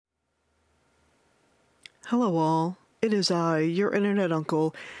Hello all, it is I, your internet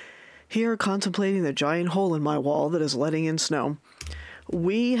uncle, here contemplating the giant hole in my wall that is letting in snow.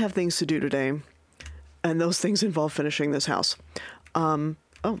 We have things to do today, and those things involve finishing this house. Oh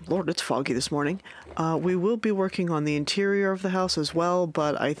lord, it's foggy this morning. We will be working on the interior of the house as well,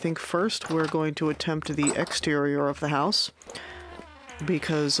 but I think first we're going to attempt the exterior of the house.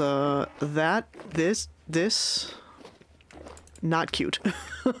 Because, this, not cute.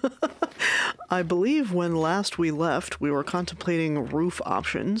 I believe when last we left, we were contemplating roof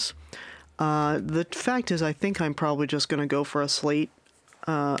options. The fact is, I think I'm probably just going to go for a slate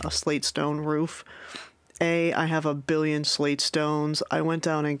stone roof. I have a billion slate stones. I went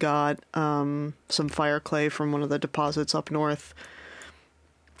down and got some fire clay from one of the deposits up north.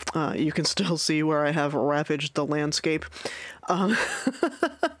 You can still see where I have ravaged the landscape. I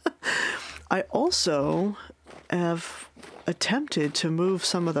also have attempted to move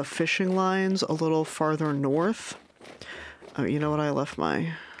some of the fishing lines a little farther north. Oh, you know what? I left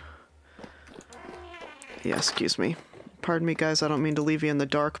my... Yeah, excuse me. Pardon me, guys. I don't mean to leave you in the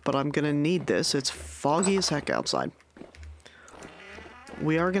dark, but I'm gonna need this. It's foggy as heck outside.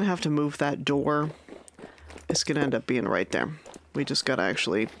 We are gonna have to move that door. It's gonna end up being right there. We just gotta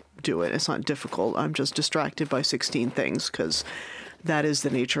actually do it. It's not difficult. I'm just distracted by 16 things, because that is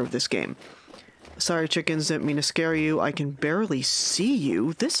the nature of this game. Sorry, chickens, didn't mean to scare you. I can barely see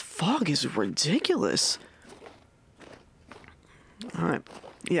you. This fog is ridiculous. Alright.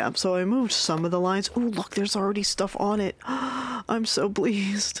 Yeah, so I moved some of the lines. Oh, look, there's already stuff on it. I'm so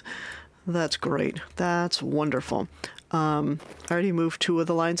pleased. That's great. That's wonderful. I already moved 2 of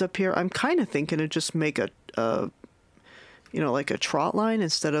the lines up here. I'm kind of thinking to just make a you know, like a trot line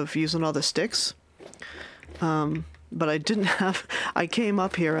instead of using all the sticks. But I didn't have... I came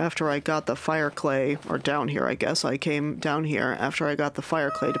up here after I got the fire clay, or down here, I guess. I came down here after I got the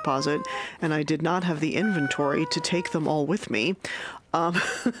fire clay deposit, and I did not have the inventory to take them all with me.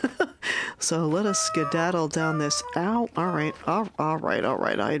 So let us skedaddle down this... Ow, alright,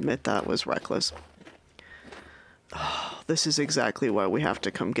 alright. I admit that was reckless. Oh, this is exactly why we have to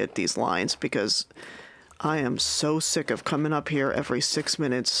come get these lines, because I am so sick of coming up here every 6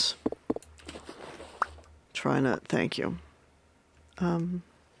 minutes... Trying to... Thank you. Wasn't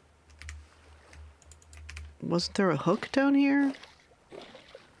there a hook down here?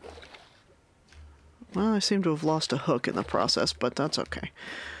 Well, I seem to have lost a hook in the process, but that's okay.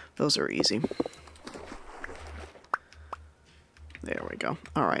 Those are easy. There we go.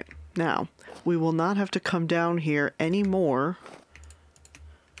 Alright. Now, we will not have to come down here anymore.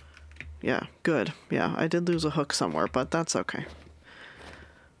 Yeah, good. Yeah, I did lose a hook somewhere, but that's okay.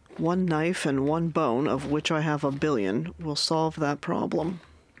 1 knife and 1 bone, of which I have a billion, will solve that problem.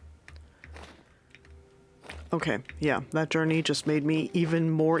 Okay, yeah, that journey just made me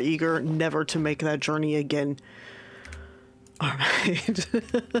even more eager never to make that journey again. Alright.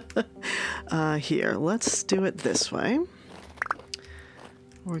 Here, let's do it this way.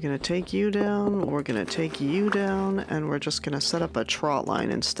 We're gonna take you down, we're gonna take you down, and we're just gonna set up a trot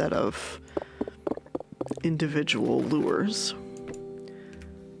line instead of individual lures.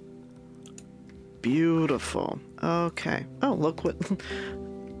 Beautiful. Okay. Oh, look what...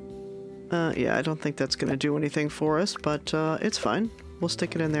 yeah, I don't think that's gonna do anything for us, but it's fine. We'll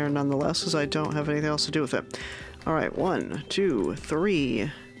stick it in there nonetheless, because I don't have anything else to do with it. Alright, 1, 2,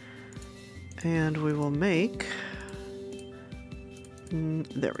 3. And we will make...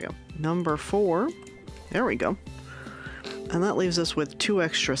 there we go. Number 4. There we go. And that leaves us with 2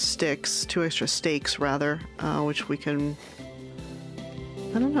 extra sticks, 2 extra stakes, rather, which we can...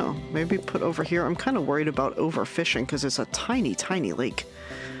 I don't know, maybe put over here. I'm kind of worried about overfishing because it's a tiny, tiny lake.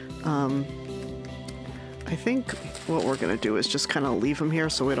 I think what we're going to do is just kind of leave them here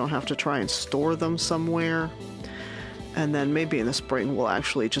so we don't have to try and store them somewhere. And then maybe in the spring we'll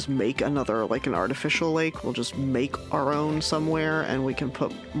actually just make another, like an artificial lake. We'll just make our own somewhere and we can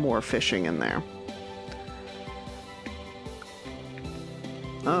put more fishing in there.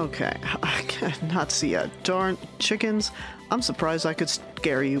 Okay, I cannot see a darn... Chickens, I'm surprised I could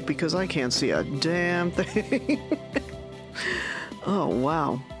scare you because I can't see a damn thing. Oh,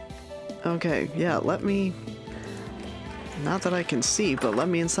 wow. Okay, yeah, let me... Not that I can see, but let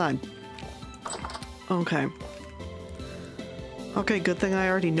me inside. Okay. Okay, good thing I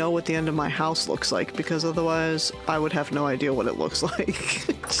already know what the end of my house looks like, because otherwise I would have no idea what it looks like.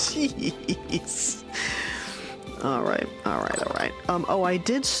 Jeez. Alright. Oh, I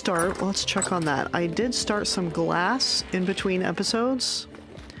did start... Let's check on that. I did start some glass in between episodes.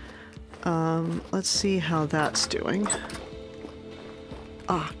 Let's see how that's doing.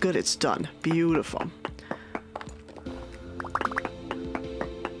 Ah, good, it's done. Beautiful.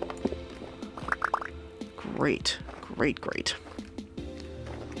 Great. Great, great.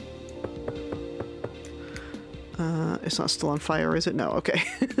 It's not still on fire, is it? No, okay.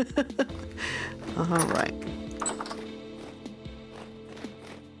 Alright.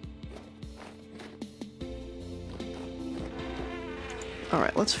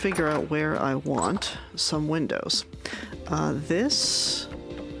 Alright, let's figure out where I want some windows. This...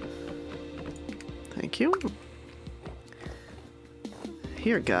 Thank you.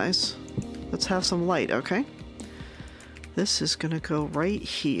 Here, guys. Let's have some light, okay? This is gonna go right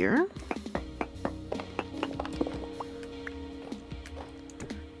here.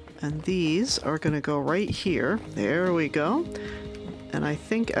 And these are gonna go right here. There we go. And I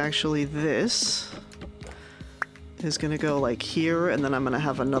think actually this is gonna go like here, and then I'm gonna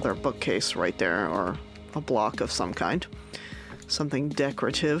have another bookcase right there, or a block of some kind. Something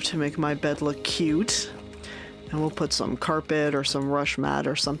decorative to make my bed look cute. And we'll put some carpet or some rush mat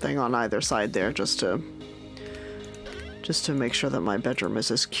or something on either side there just to make sure that my bedroom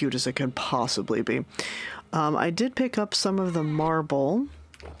is as cute as it could possibly be. I did pick up some of the marble.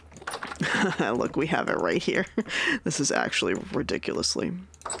 Look, we have it right here. This is actually ridiculously...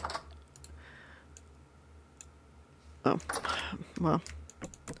 Oh, well,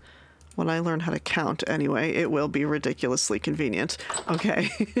 when I learn how to count anyway, it will be ridiculously convenient. Okay.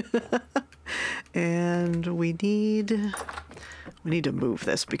 And we need to move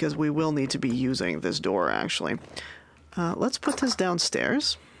this because we will need to be using this door actually. Let's put this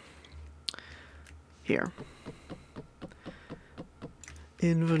downstairs. Here.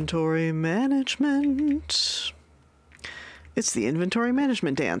 Inventory management. It's the inventory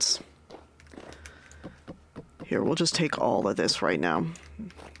management dance. Here, we'll just take all of this right now.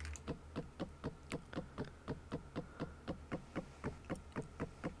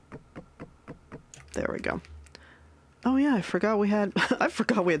 There we go. Oh yeah, I forgot we had I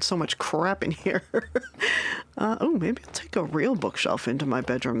forgot we had so much crap in here. Oh, maybe I'll take a real bookshelf into my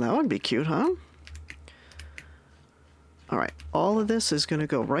bedroom. That would be cute, huh? All right, all of this is going to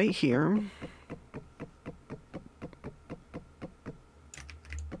go right here.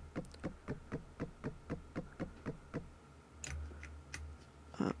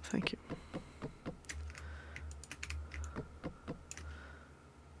 Thank you.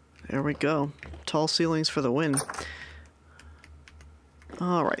 There we go. Tall ceilings for the win.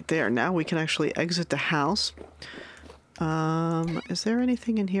 All right, there. Now we can actually exit the house. Is there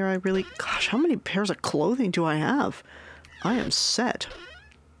anything in here I really... Gosh, how many pairs of clothing do I have? I am set.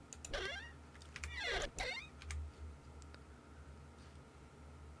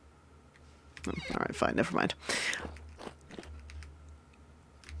 All right, fine. Never mind.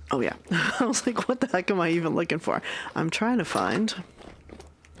 Oh, yeah. I was like, what the heck am I even looking for? I'm trying to find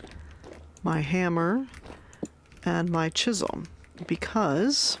my hammer and my chisel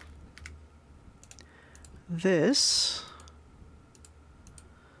because this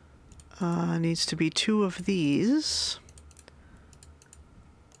needs to be 2 of these.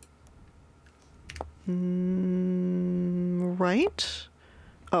 Right?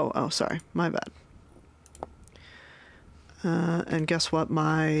 Oh, sorry. My bad. And guess what?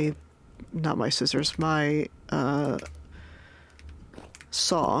 Not my scissors, my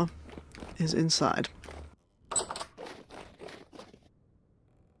saw is inside.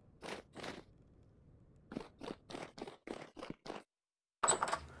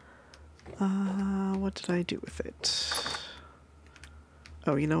 What did I do with it?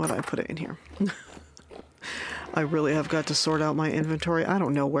 Oh, you know what? I put it in here. I really have got to sort out my inventory. I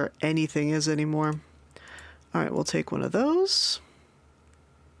don't know where anything is anymore. All right, we'll take one of those.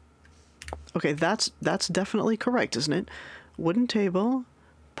 Okay, that's definitely correct, isn't it? Wooden table,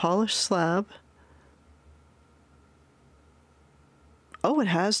 polished slab. Oh, it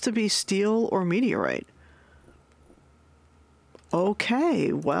has to be steel or meteorite.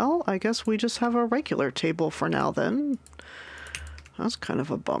 Okay, well, I guess we just have a regular table for now then. That's kind of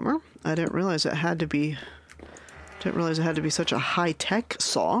a bummer. I didn't realize it had to be such a high-tech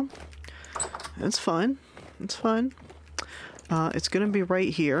saw. It's fine. It's fine. It's going to be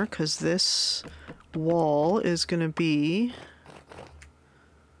right here because this wall is going to be...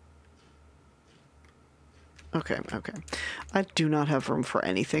 Okay. I do not have room for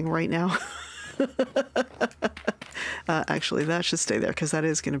anything right now. Actually, that should stay there because that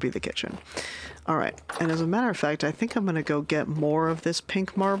is going to be the kitchen. All right. And as a matter of fact, I think I'm going to go get more of this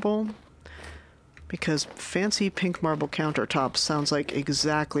pink marble because fancy pink marble countertops sounds like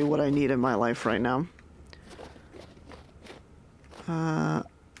exactly what I need in my life right now.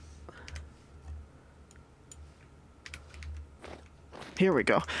 Here we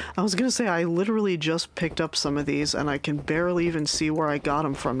go. I was gonna say, I literally just picked up some of these and I can barely even see where I got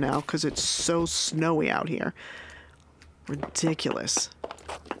them from now because it's so snowy out here. Ridiculous.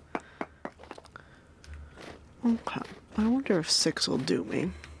 Okay. I wonder if 6 will do me.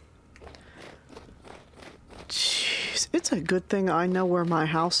 Jeez. It's a good thing I know where my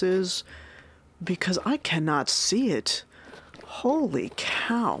house is because I cannot see it. Holy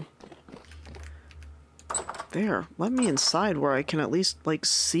cow. There, let me inside where I can at least, like,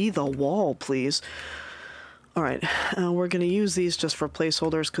 see the wall, please. Alright, we're gonna use these just for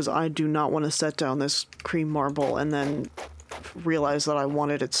placeholders because I do not want to set down this cream marble and then realize that I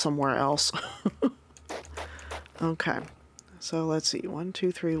wanted it somewhere else. Okay, so let's see. 1,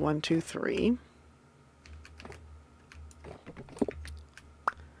 2, 3, 1, 2, 3.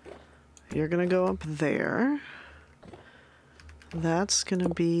 You're gonna go up there. That's gonna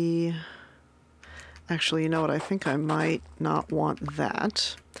be... Actually, you know what? I think I might not want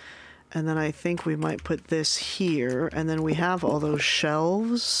that. And then I think we might put this here. And then we have all those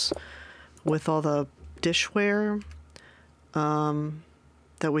shelves with all the dishware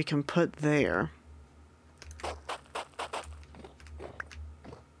that we can put there.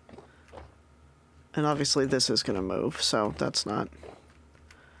 And obviously this is going to move, so that's not...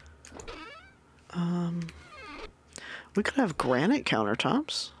 we could have granite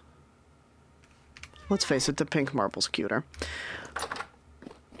countertops. Let's face it, the pink marble's cuter.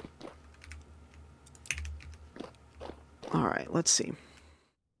 Alright, let's see.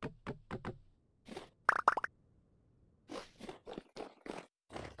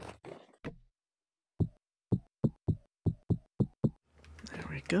 There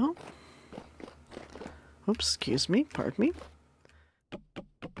we go. Oops, excuse me, pardon me.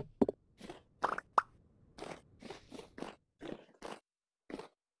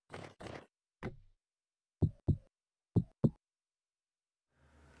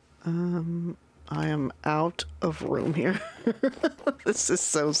 I am out of room here. This is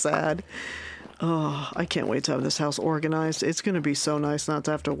so sad. Oh, I can't wait to have this house organized. It's going to be so nice not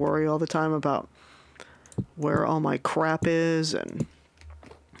to have to worry all the time about where all my crap is and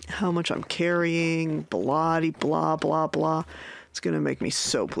how much I'm carrying, blah, blah, blah, blah. It's going to make me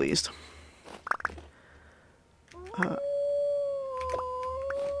so pleased.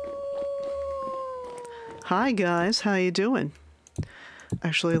 Hi guys, how you doing?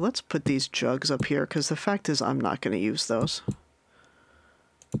 Actually, let's put these jugs up here, because the fact is I'm not going to use those.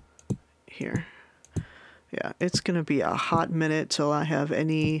 Here. Yeah, it's going to be a hot minute till I have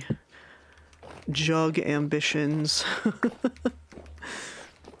any jug ambitions.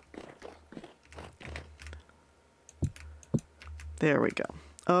 There we go.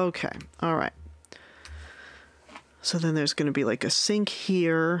 Okay, alright. So then there's going to be like a sink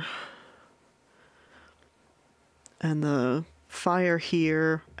here. And the fire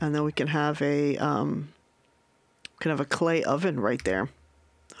here, and then we can have a clay oven right there.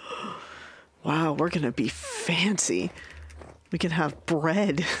 Wow, we're gonna be fancy. We can have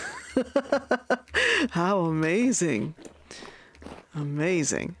bread. How amazing.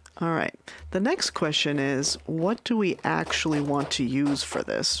 Amazing. All right. The next question is, what do we actually want to use for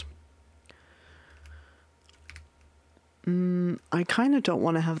this? I kind of don't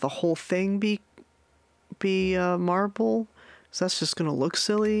want to have the whole thing be marble. So that's just going to look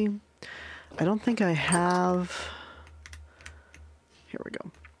silly. I don't think I have... Here we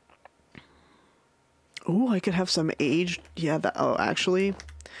go. Oh, I could have some aged... Yeah, that... Oh, actually...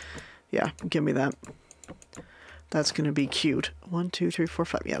 Yeah, give me that. That's going to be cute. 1, 2, 3, 4,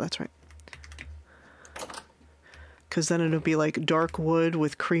 5. Yeah, that's right. Because then it'll be like dark wood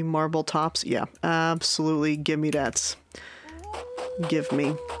with cream marble tops. Yeah, absolutely. Give me that. Give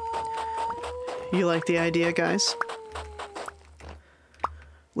me. You like the idea, guys?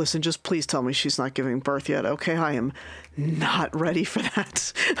 Listen, just please tell me she's not giving birth yet, okay? I am not ready for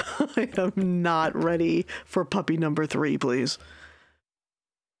that. I am not ready for puppy number 3, please.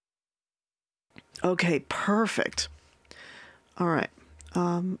 Okay, perfect. All right.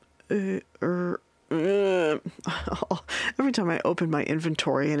 Every time I open my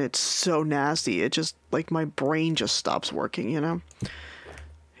inventory and it's so nasty, it just, like, my brain just stops working, you know?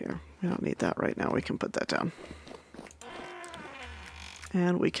 Here, we don't need that right now. We can put that down.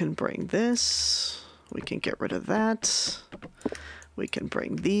 And we can bring this. We can get rid of that. We can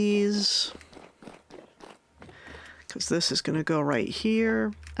bring these. Because this is going to go right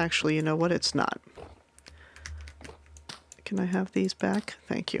here. Actually, you know what? It's not. Can I have these back?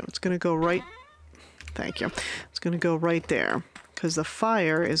 Thank you. It's going to go right... Thank you. It's going to go right there. Because the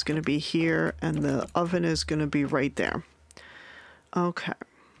fire is going to be here, and the oven is going to be right there. Okay.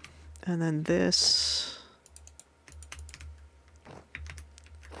 And then this...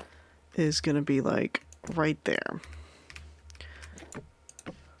 is going to be like right there.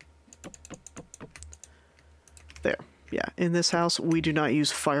 There. Yeah, in this house, we do not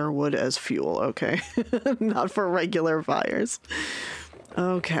use firewood as fuel, okay? Not for regular fires.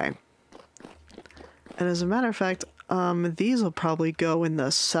 Okay. And as a matter of fact, these will probably go in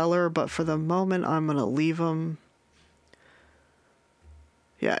the cellar, but for the moment, I'm going to leave them.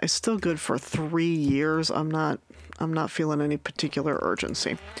 Yeah, it's still good for 3 years. I'm not feeling any particular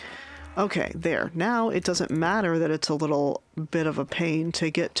urgency. Okay, there. Now, it doesn't matter that it's a little bit of a pain to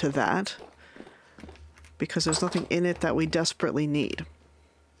get to that, because there's nothing in it that we desperately need.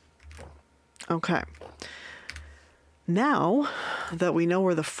 Okay. Now that we know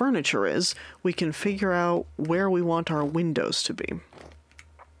where the furniture is, we can figure out where we want our windows to be.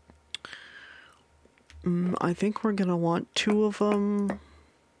 I think we're gonna want 2 of them,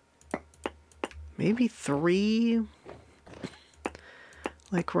 maybe 3,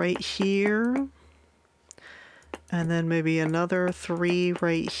 like right here, and then maybe another 3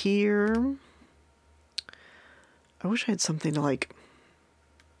 right here. I wish I had something to like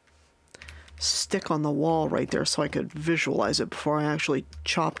stick on the wall right there so I could visualize it before I actually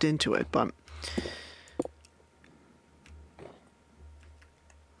chopped into it, but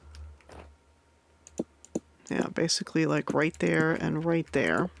yeah, basically like right there and right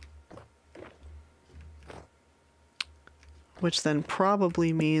there, which then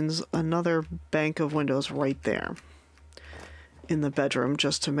probably means another bank of windows right there in the bedroom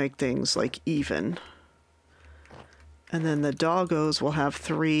just to make things like even. And then the doggos will have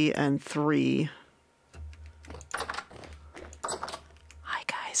 3 and 3. Hi,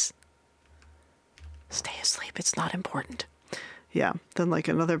 guys. Stay asleep. It's not important. Yeah, then like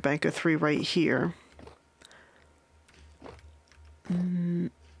another bank of 3 right here.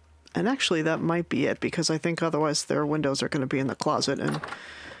 And actually, that might be it, because I think otherwise their windows are going to be in the closet, and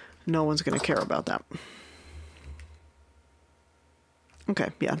no one's going to care about that. Okay,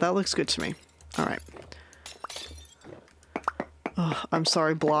 yeah, that looks good to me. All right. Oh, I'm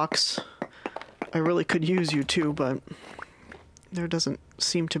sorry, blocks. I really could use you too, but there doesn't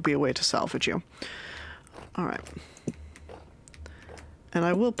seem to be a way to salvage you. All right. And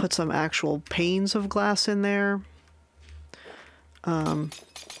I will put some actual panes of glass in there.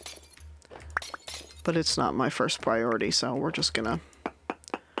 But it's not my first priority, so we're just gonna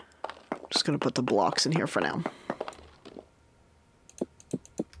put the blocks in here for now.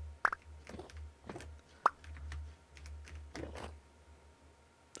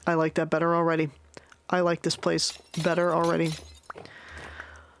 I like that better already. I like this place better already.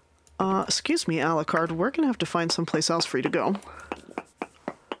 Excuse me, Alucard, we're gonna have to find someplace else for you to go.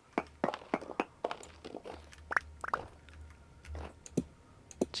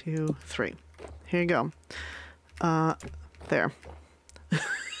 Two, 3. Here you go. There.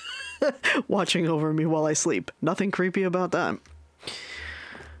 Watching over me while I sleep. Nothing creepy about that.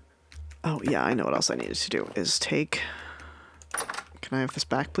 Oh, yeah, I know what else I needed to do is take... Can I have this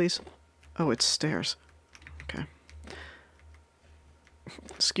back, please? Oh, it's stairs. Okay.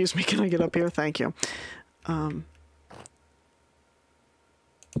 Excuse me, can I get up here? Thank you. There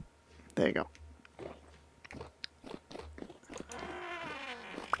you go.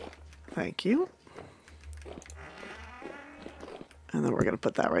 Thank you. And then we're going to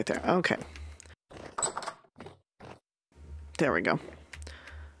put that right there. Okay. There we go.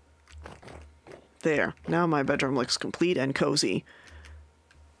 There. Now my bedroom looks complete and cozy.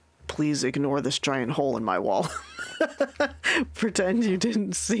 Please ignore this giant hole in my wall. Pretend you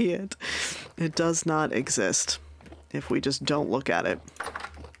didn't see it. It does not exist if we just don't look at it.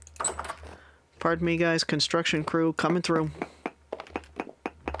 Pardon me, guys. Construction crew coming through.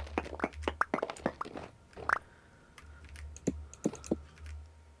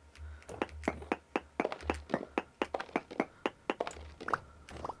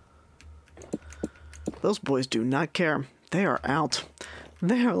 Those boys do not care. They are out.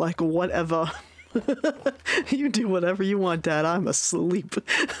 They are like, whatever. You do whatever you want, Dad. I'm asleep.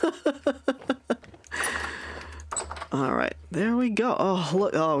 All right. There we go. Oh,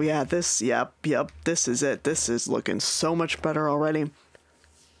 look. Oh, yeah. This, yep. This is it. This is looking so much better already.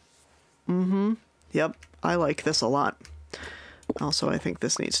 Mm-hmm. Yep. I like this a lot. Also, I think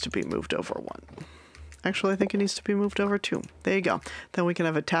this needs to be moved over 1. Actually, I think it needs to be moved over 2. There you go. Then we can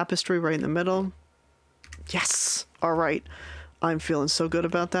have a tapestry right in the middle. Yes! All right. I'm feeling so good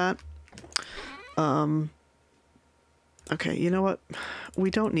about that. Okay, you know what?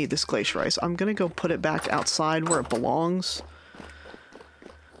 We don't need this glacier ice. I'm gonna go put it back outside where it belongs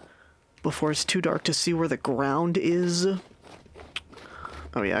before it's too dark to see where the ground is.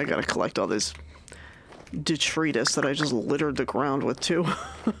 Oh yeah, I gotta collect all this detritus that I just littered the ground with too.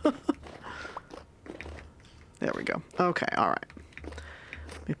 we go. Okay, alright.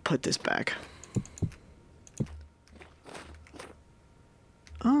 Let me put this back.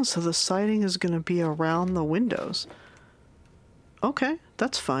 Oh, so the siding is going to be around the windows. Okay,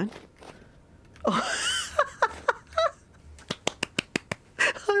 that's fine. Oh.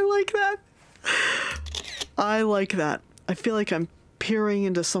 I like that. I like that. I feel like I'm peering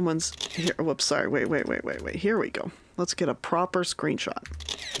into someone's... Here, whoops, sorry. Wait. Here we go. Let's get a proper screenshot.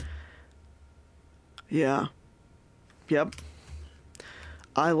 Yeah. Yep.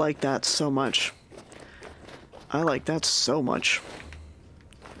 I like that so much. I like that so much.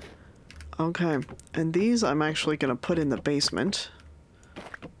 Okay, and these I'm actually going to put in the basement.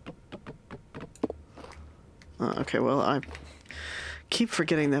 Okay, well, I keep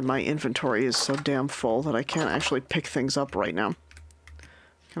forgetting that my inventory is so damn full that I can't actually pick things up right now.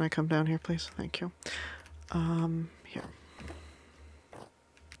 Can I come down here, please? Thank you. Here.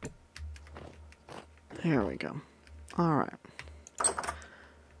 There we go. All right.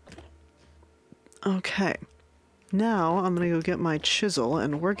 Okay. Now I'm gonna go get my chisel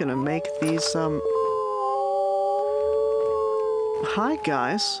and we're gonna make these Hi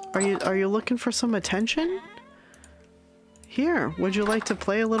guys. Are you looking for some attention? Here, would you like to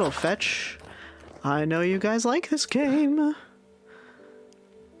play a little fetch? I know you guys like this game.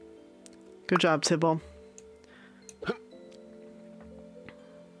 Good job, Tibble.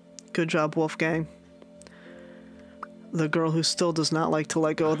 Good job, Wolfgang. The girl who still does not like to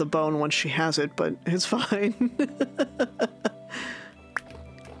let go of the bone once she has it, but it's fine.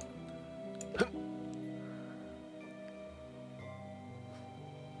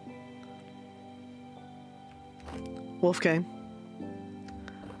 Wolfgang.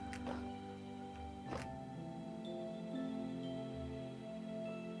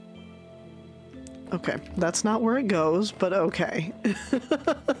 Okay, that's not where it goes, but okay.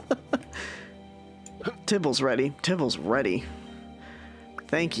 Tibble's ready. Tibble's ready.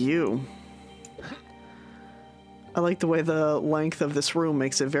 Thank you. I like the way the length of this room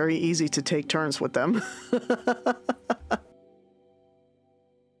makes it very easy to take turns with them.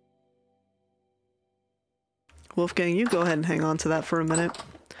 Wolfgang, you go ahead and hang on to that for a minute.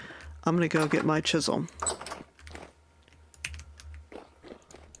 I'm gonna go get my chisel.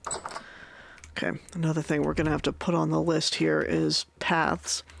 Okay, another thing we're gonna have to put on the list here is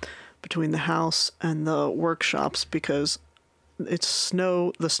paths between the house and the workshops, because the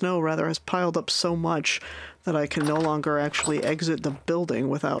snow has piled up so much that I can no longer actually exit the building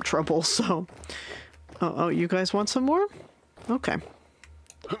without trouble, so... Oh, you guys want some more? Okay.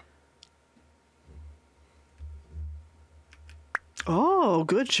 Oh,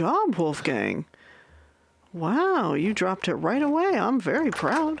 good job, Wolfgang. Wow, you dropped it right away. I'm very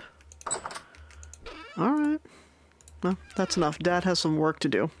proud. Alright. Well, that's enough. Dad has some work to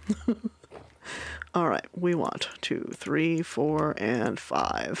do. Alright, we want 2, 3, 4, and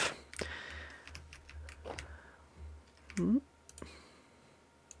 5.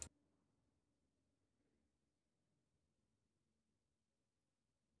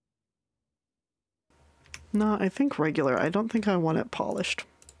 No, I think regular. I don't think I want it polished.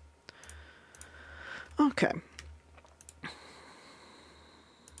 Okay.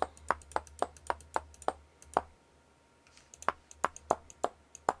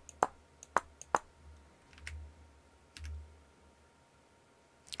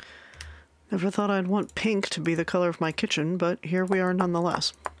 Never thought I'd want pink to be the color of my kitchen, but here we are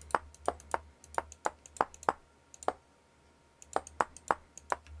nonetheless.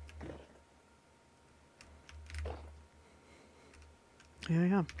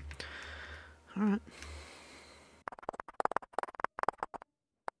 Yeah. All right.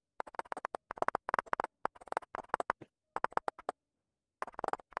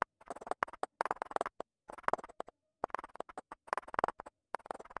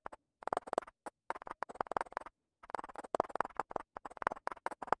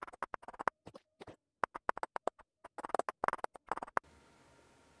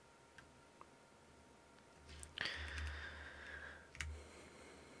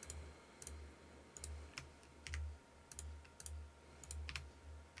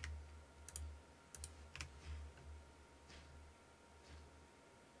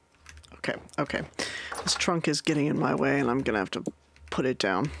 Okay. This trunk is getting in my way and I'm gonna have to put it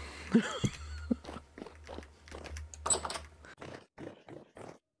down.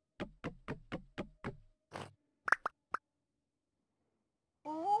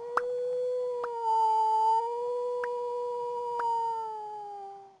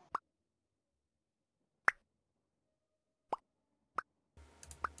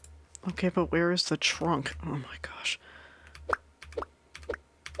 Okay, but where is the trunk? Oh my gosh.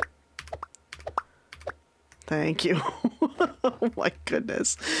 Thank you. Oh my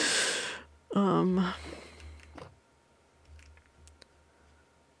goodness. I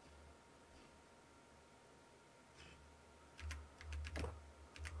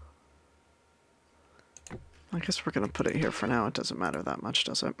guess we're gonna put it here for now. It doesn't matter that much,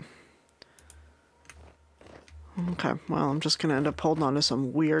 does it? Okay, well, I'm just gonna end up holding on to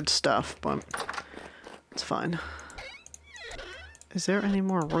some weird stuff, but it's fine. Is there any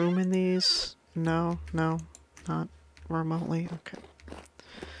more room in these? No, no, not remotely. Okay.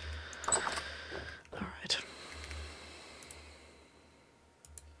 All right.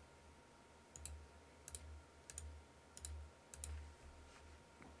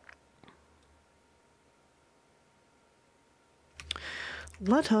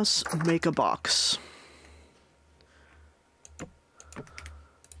 Let us make a box.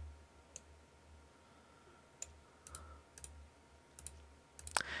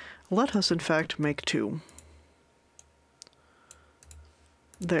 Let us, in fact, make two.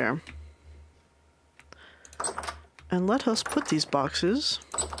 There. And let us put these boxes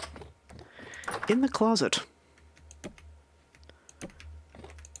in the closet.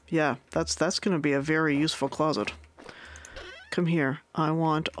 Yeah, that's going to be a very useful closet. Come here. I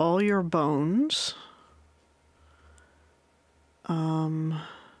want all your bones. And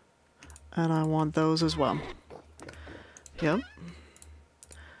I want those as well. Yep.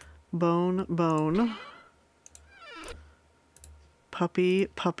 Bone, bone. Puppy,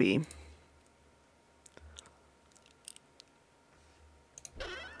 puppy.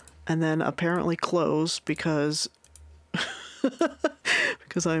 And then apparently clothes, because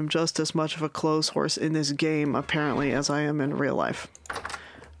because I am just as much of a clothes horse in this game, apparently, as I am in real life.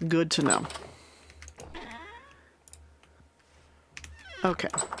 Good to know. Okay,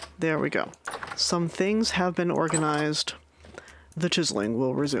 there we go. Some things have been organized. The chiseling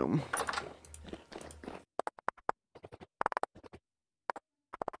will resume.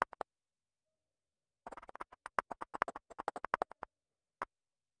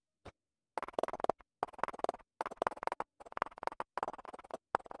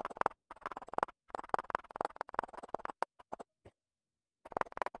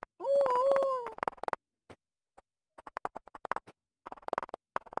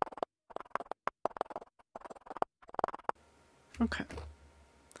 Okay.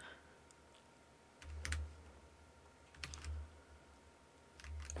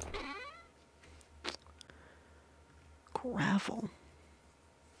 Gravel.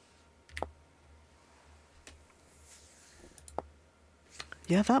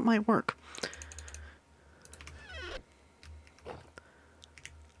 Yeah, that might work.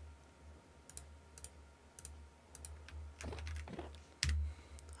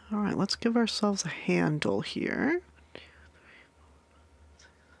 All right, let's give ourselves a handle here.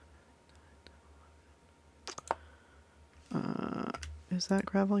 Is that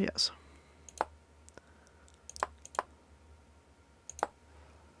gravel? Yes.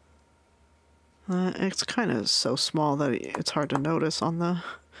 It's kind of so small that it's hard to notice on the...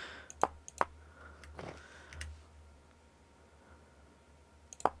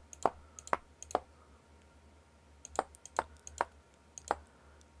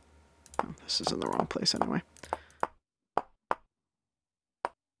 Oh, this is in the wrong place anyway.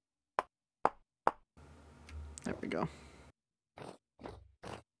 There we go.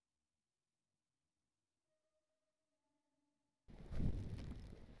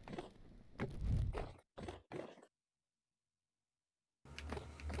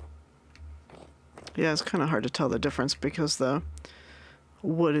 Yeah, it's kind of hard to tell the difference because the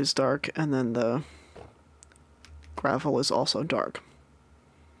wood is dark and then the gravel is also dark.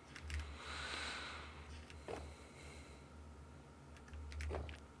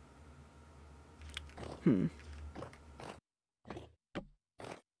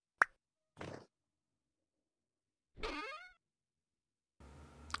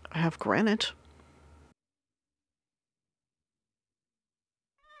 I have granite.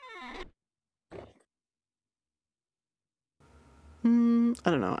 I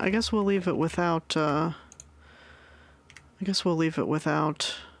don't know. I guess we'll leave it without,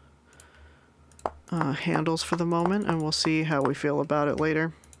 handles for the moment, and we'll see how we feel about it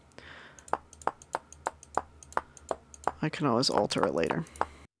later. I can always alter it later.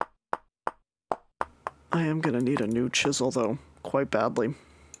 I am gonna need a new chisel, though, quite badly.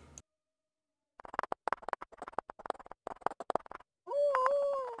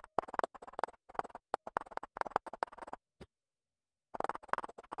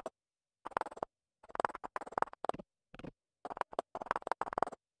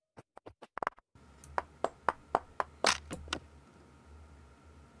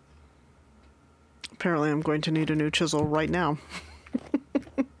 Apparently I'm going to need a new chisel right now.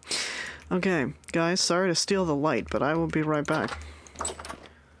 Okay, guys, sorry to steal the light, but I will be right back. I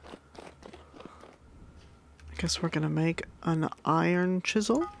guess we're gonna make an iron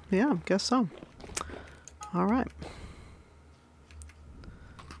chisel? Yeah, guess so. Alright.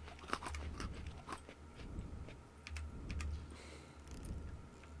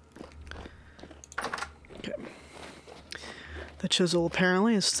 Okay. The chisel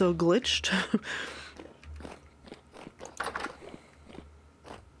apparently is still glitched.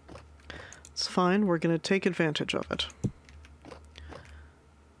 It's fine, we're gonna take advantage of it.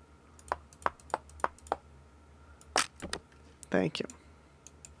 Thank you.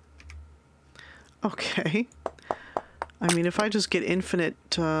 Okay. I mean, if I just get infinite,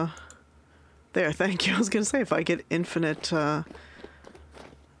 there, thank you. I was gonna say, if I get infinite,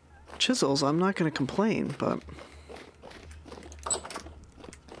 chisels, I'm not gonna complain, but...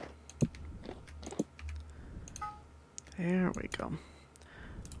 There we go.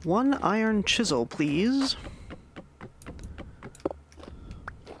 One iron chisel, please.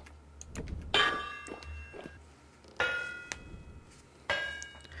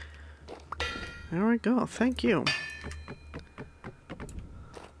 There we go, thank you.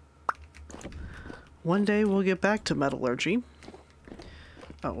 One day we'll get back to metallurgy.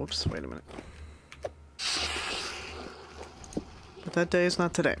 Oh, whoops, wait a minute. But that day is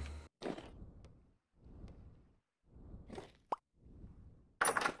not today.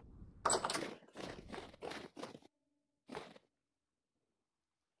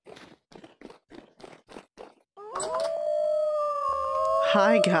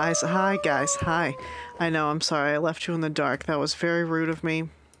 Hi guys, hi. I know, I'm sorry, I left you in the dark. That was very rude of me.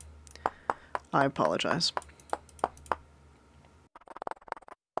 I apologize.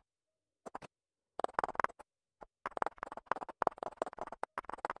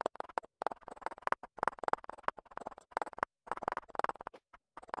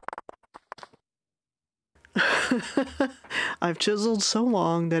 I've chiseled so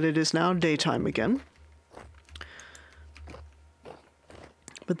long that it is now daytime again.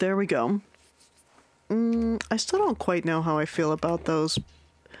 But there we go. I still don't quite know how I feel about those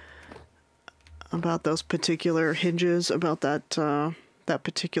particular hinges, about that that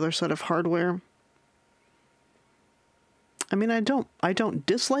particular set of hardware. I mean, I don't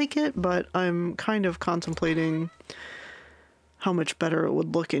dislike it, but I'm kind of contemplating how much better it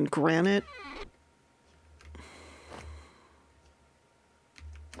would look in granite.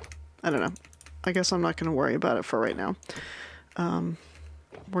 I don't know. I guess I'm not going to worry about it for right now.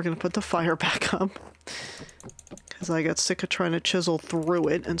 We're going to put the fire back up because I got sick of trying to chisel through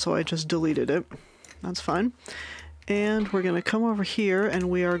it, and so I just deleted it. That's fine. And we're going to come over here and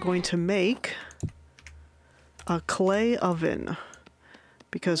we are going to make a clay oven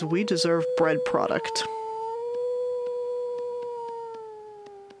because we deserve bread product.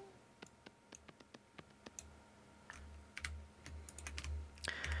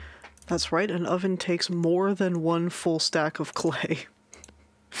 That's right, an oven takes more than one full stack of clay.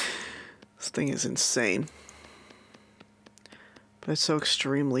 This thing is insane. But it's so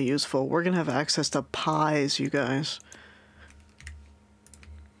extremely useful. We're gonna have access to pies, you guys.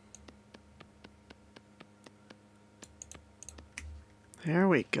 There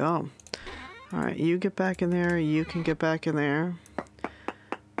we go. Alright, you get back in there, you can get back in there.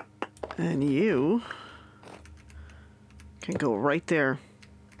 And you can go right there.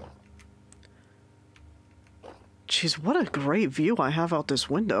 Jeez, what a great view I have out this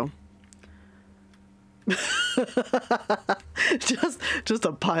window. just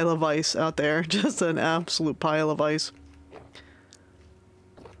a pile of ice out there. Just an absolute pile of ice.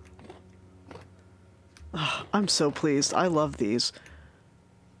 Oh, I'm so pleased. I love these.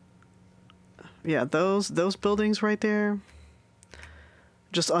 Yeah, those buildings right there,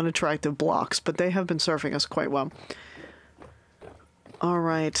 just unattractive blocks, but they have been serving us quite well. All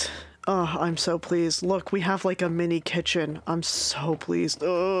right. Oh, I'm so pleased. Look, we have like a mini kitchen. I'm so pleased.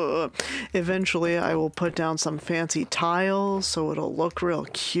 Ugh. Eventually, I will put down some fancy tiles so it'll look real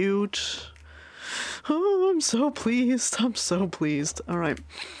cute. Oh, I'm so pleased. I'm so pleased. All right.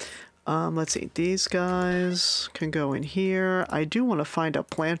 Let's see. These guys can go in here. I do want to find a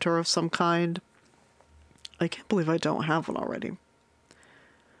planter of some kind. I can't believe I don't have one already.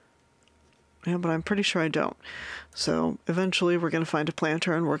 Yeah, but I'm pretty sure I don't. So eventually we're going to find a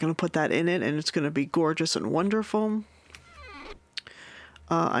planter and we're going to put that in it and it's going to be gorgeous and wonderful.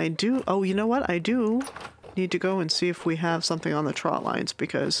 Oh, you know what? I do need to go and see if we have something on the trot lines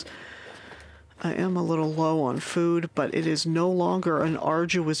because I am a little low on food, but it is no longer an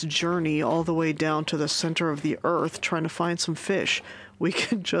arduous journey all the way down to the center of the earth trying to find some fish. we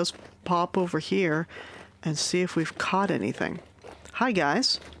can just pop over here and see if we've caught anything. Hi,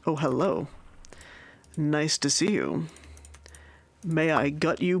 guys. Oh, hello. Nice to see you. May I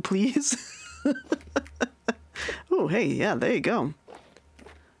gut you, please? Oh, hey, yeah, there you go.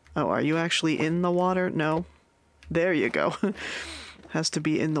 Oh, are you actually in the water? No. There you go. Has to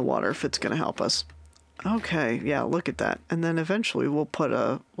be in the water if it's going to help us. Okay, yeah, look at that. And then eventually we'll put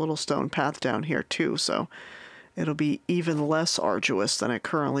a little stone path down here too, so it'll be even less arduous than it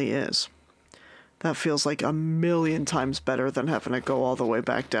currently is. That feels like a million times better than having to go all the way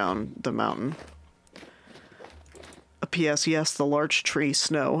back down the mountain. A P.S. Yes, the large tree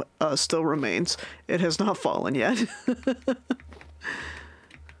snow still remains. It has not fallen yet.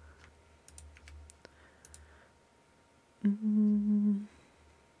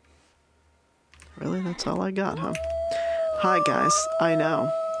 Really? That's all I got, huh? Hi, guys. I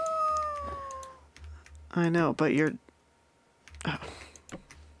know. I know, but you're... Oh.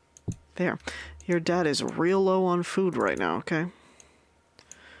 There. Your dad is real low on food right now, okay?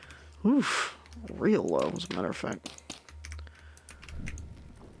 Oof. Real low, as a matter of fact.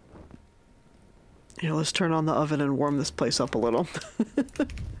 Here, let's turn on the oven and warm this place up a little.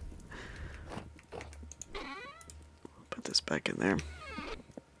 Put this back in there.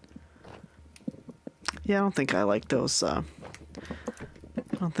 Yeah, I don't think I like those, I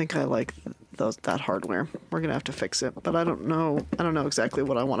don't think I like that hardware. We're gonna have to fix it, but I don't know exactly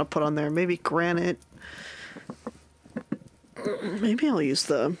what I want to put on there. Maybe granite. Maybe I'll use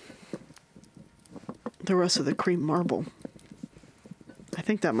the rest of the cream marble. I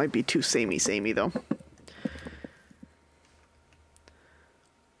think that might be too samey though.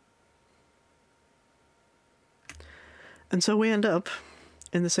 And so we end up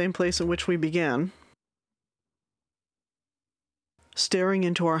in the same place in which we began, staring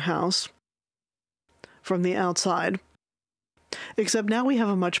into our house from the outside, except now we have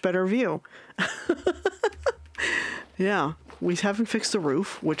a much better view. Yeah, we haven't fixed the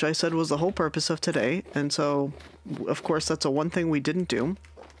roof, which I said was the whole purpose of today, and so, of course, that's the one thing we didn't do.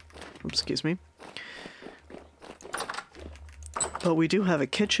 Excuse me. But we do have a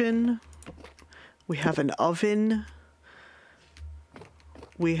kitchen, we have an oven,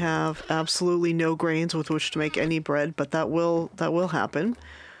 we have absolutely no grains with which to make any bread, but that will happen.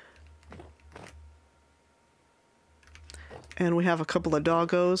 And we have a couple of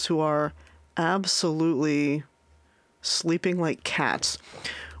doggos who are absolutely sleeping like cats,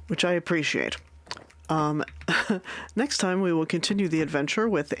 which I appreciate. Next time we will continue the adventure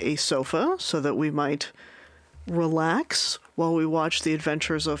with a sofa so that we might relax while we watch the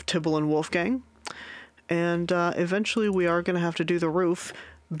adventures of Tibble and Wolfgang. And eventually we are going to have to do the roof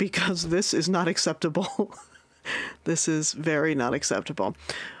because this is not acceptable. This is very not acceptable.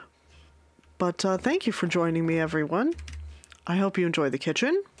 But thank you for joining me, everyone. I hope you enjoy the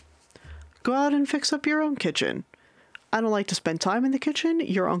kitchen. Go out and fix up your own kitchen. I don't like to spend time in the kitchen.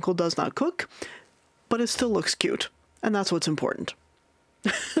 Your uncle does not cook, but it still looks cute. And that's what's important.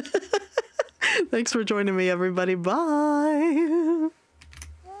 Thanks for joining me, everybody. Bye.